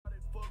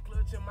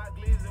in my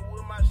glizzy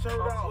with my shirt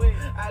off.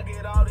 I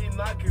get all these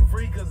knocking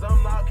free cause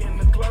I'm knocking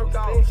the clerk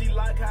off. She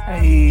like how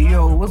Hey,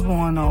 yo, what's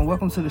going on?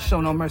 Welcome to the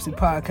Show No Mercy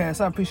podcast.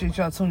 I appreciate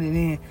y'all tuning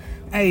in.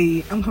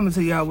 Hey, I'm coming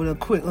to y'all with a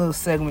quick little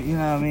segment, you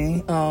know what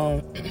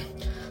I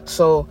mean?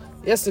 So,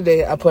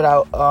 yesterday I put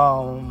out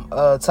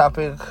a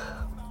topic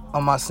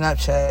on my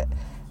Snapchat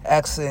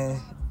asking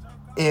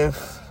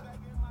if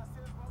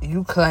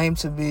you claim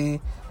to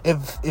be,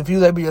 if you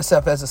label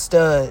yourself as a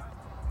stud,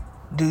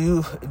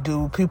 do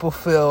people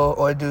feel,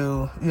 or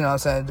do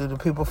the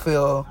people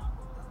feel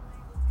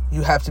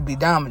you have to be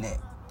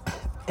dominant?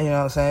 You know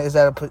what I'm saying? Is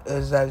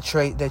that a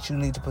trait that you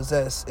need to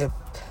possess if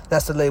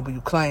that's the label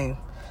you claim?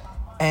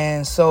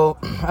 And so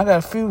I got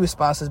a few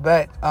responses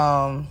back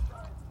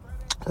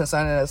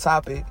concerning the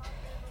topic,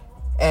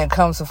 and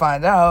comes to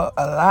find out,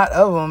 a lot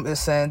of them is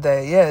saying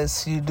that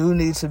yes, you do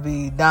need to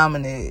be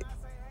dominant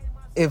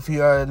if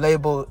you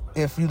label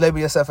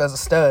yourself as a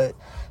stud.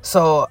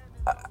 So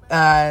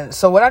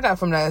what I got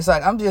from that is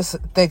like, I'm just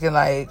thinking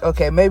like,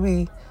 okay,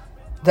 maybe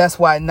that's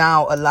why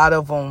now a lot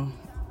of them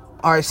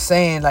are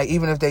saying, like,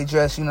 even if they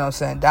dress, you know what I'm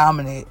saying,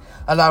 dominant,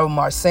 a lot of them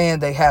are saying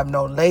they have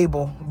no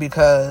label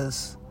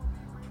because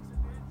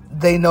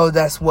they know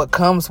that's what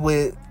comes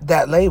with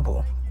that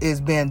label, is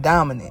being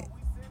dominant.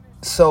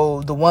 So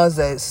the ones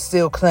that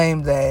still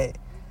claim that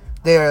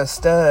they're a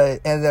stud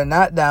and they're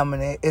not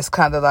dominant, it's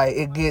kind of like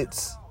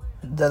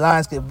the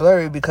lines get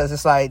blurry, because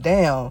it's like,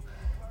 damn,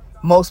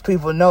 most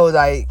people know,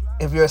 like,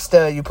 if you're a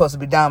stud, you're supposed to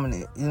be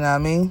dominant. You know what I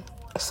mean?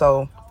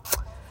 So,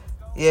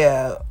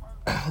 yeah,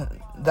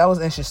 that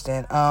was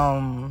interesting.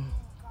 At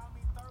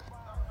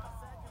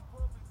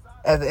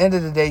the end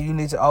of the day, you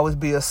need to always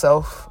be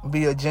yourself, be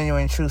your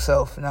genuine, true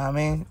self. You know what I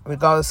mean?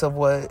 Regardless of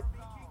what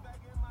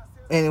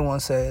anyone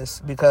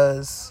says,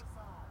 because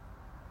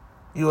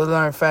you will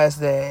learn fast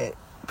that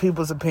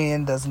people's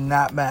opinion does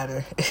not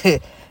matter.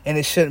 And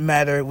it shouldn't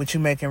matter what you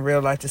make in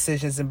real life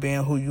decisions and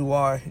being who you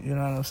are. You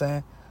know what I'm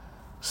saying?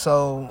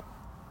 So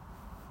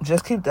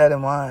just keep that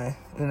in mind,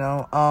 you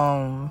know.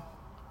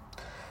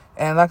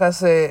 And like I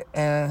said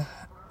in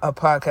a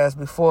podcast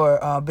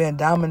before, being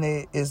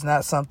dominant is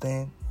not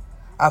something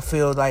I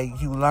feel like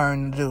you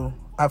learn to do.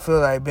 I feel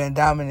like being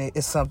dominant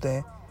is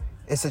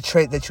it's a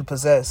trait that you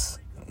possess,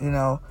 you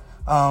know.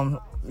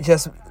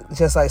 Just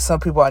like some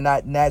people are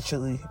not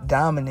naturally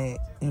dominant,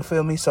 you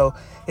feel me? So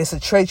it's a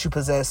trait you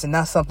possess and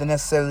not something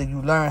necessarily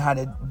you learn how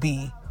to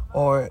be,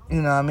 or,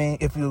 you know what I mean,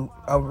 if you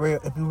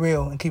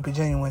real and keep it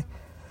genuine.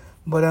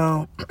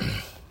 But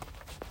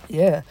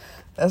yeah,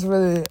 that's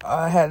really all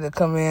I had to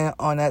come in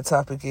on that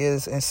topic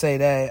and say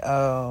that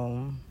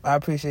I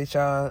appreciate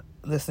y'all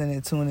listening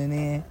and tuning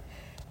in,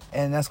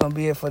 and that's gonna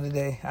be it for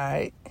today. All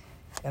right,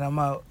 and I'm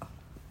out.